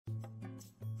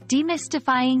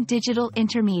Demystifying Digital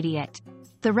Intermediate.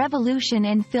 The revolution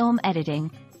in film editing.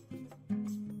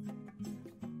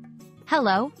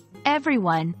 Hello,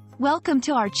 everyone. Welcome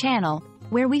to our channel,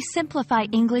 where we simplify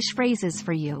English phrases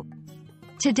for you.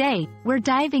 Today, we're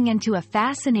diving into a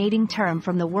fascinating term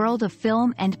from the world of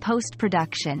film and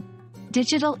post-production: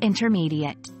 digital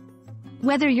intermediate.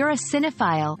 Whether you're a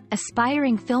cinephile,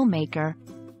 aspiring filmmaker,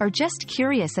 or just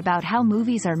curious about how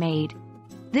movies are made,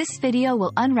 this video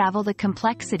will unravel the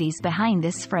complexities behind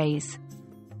this phrase.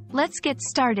 Let's get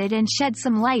started and shed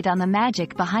some light on the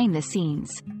magic behind the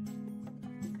scenes.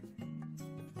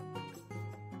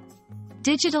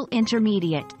 Digital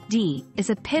intermediate, D, is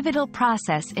a pivotal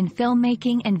process in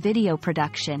filmmaking and video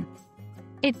production.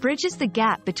 It bridges the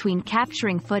gap between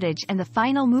capturing footage and the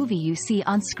final movie you see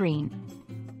on screen.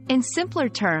 In simpler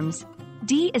terms,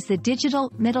 D is the digital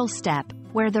middle step,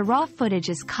 where the raw footage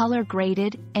is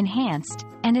color-graded, enhanced,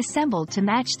 and assembled to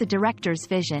match the director's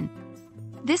vision.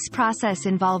 This process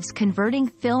involves converting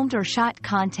filmed or shot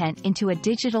content into a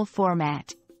digital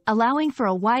format, allowing for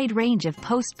a wide range of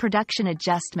post-production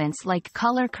adjustments like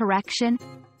color correction,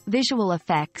 visual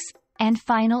effects, and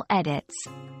final edits.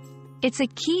 It's a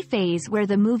key phase where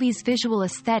the movie's visual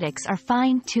aesthetics are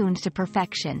fine-tuned to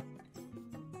perfection.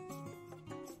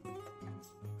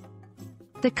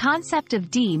 The concept of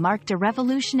D marked a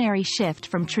revolutionary shift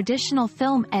from traditional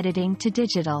film editing to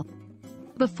digital.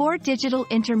 Before digital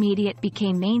intermediate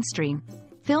became mainstream,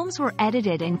 films were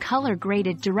edited and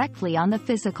color-graded directly on the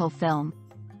physical film.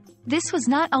 This was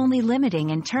not only limiting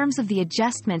in terms of the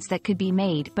adjustments that could be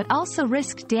made but also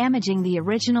risked damaging the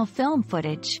original film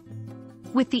footage.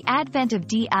 With the advent of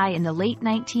DI in the late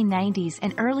 1990s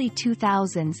and early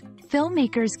 2000s,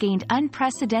 filmmakers gained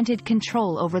unprecedented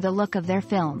control over the look of their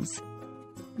films.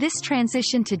 This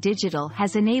transition to digital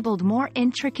has enabled more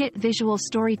intricate visual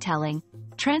storytelling,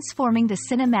 transforming the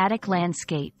cinematic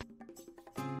landscape.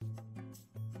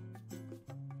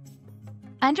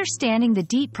 Understanding the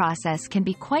D process can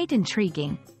be quite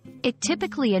intriguing. It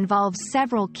typically involves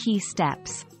several key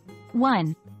steps.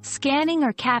 1. Scanning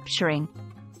or capturing.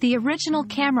 The original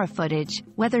camera footage,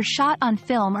 whether shot on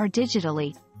film or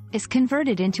digitally, is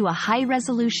converted into a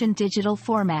high-resolution digital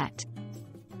format.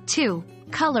 2.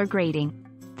 Color grading.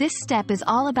 This step is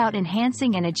all about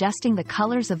enhancing and adjusting the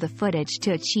colors of the footage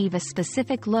to achieve a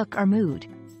specific look or mood.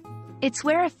 It's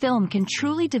where a film can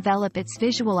truly develop its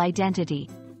visual identity.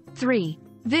 3.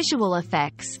 Visual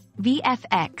effects,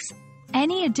 VFX.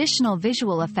 Any additional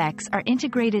visual effects are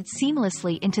integrated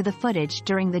seamlessly into the footage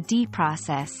during the D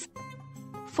process.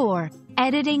 4.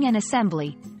 Editing and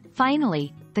assembly.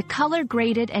 Finally, the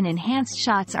color-graded and enhanced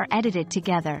shots are edited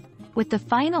together, with the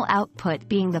final output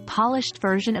being the polished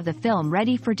version of the film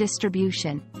ready for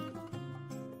distribution.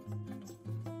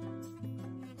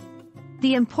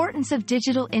 The importance of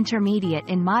digital intermediate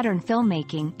in modern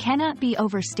filmmaking cannot be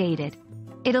overstated.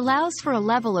 It allows for a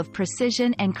level of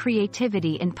precision and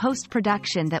creativity in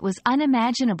post-production that was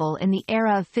unimaginable in the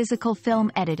era of physical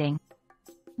film editing.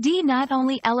 D not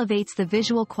only elevates the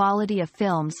visual quality of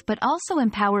films but also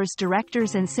empowers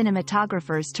directors and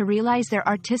cinematographers to realize their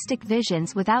artistic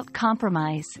visions without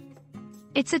compromise.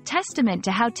 It's a testament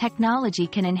to how technology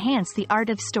can enhance the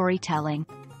art of storytelling.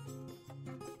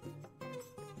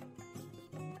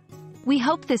 We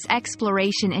hope this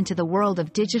exploration into the world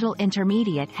of digital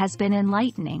intermediate has been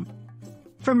enlightening.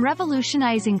 From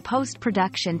revolutionizing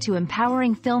post-production to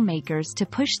empowering filmmakers to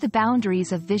push the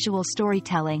boundaries of visual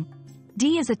storytelling,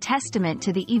 D is a testament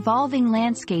to the evolving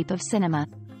landscape of cinema.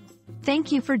 Thank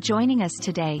you for joining us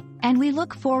today, and we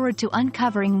look forward to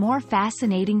uncovering more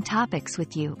fascinating topics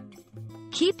with you.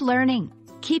 Keep learning,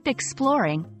 keep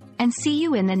exploring, and see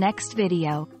you in the next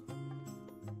video.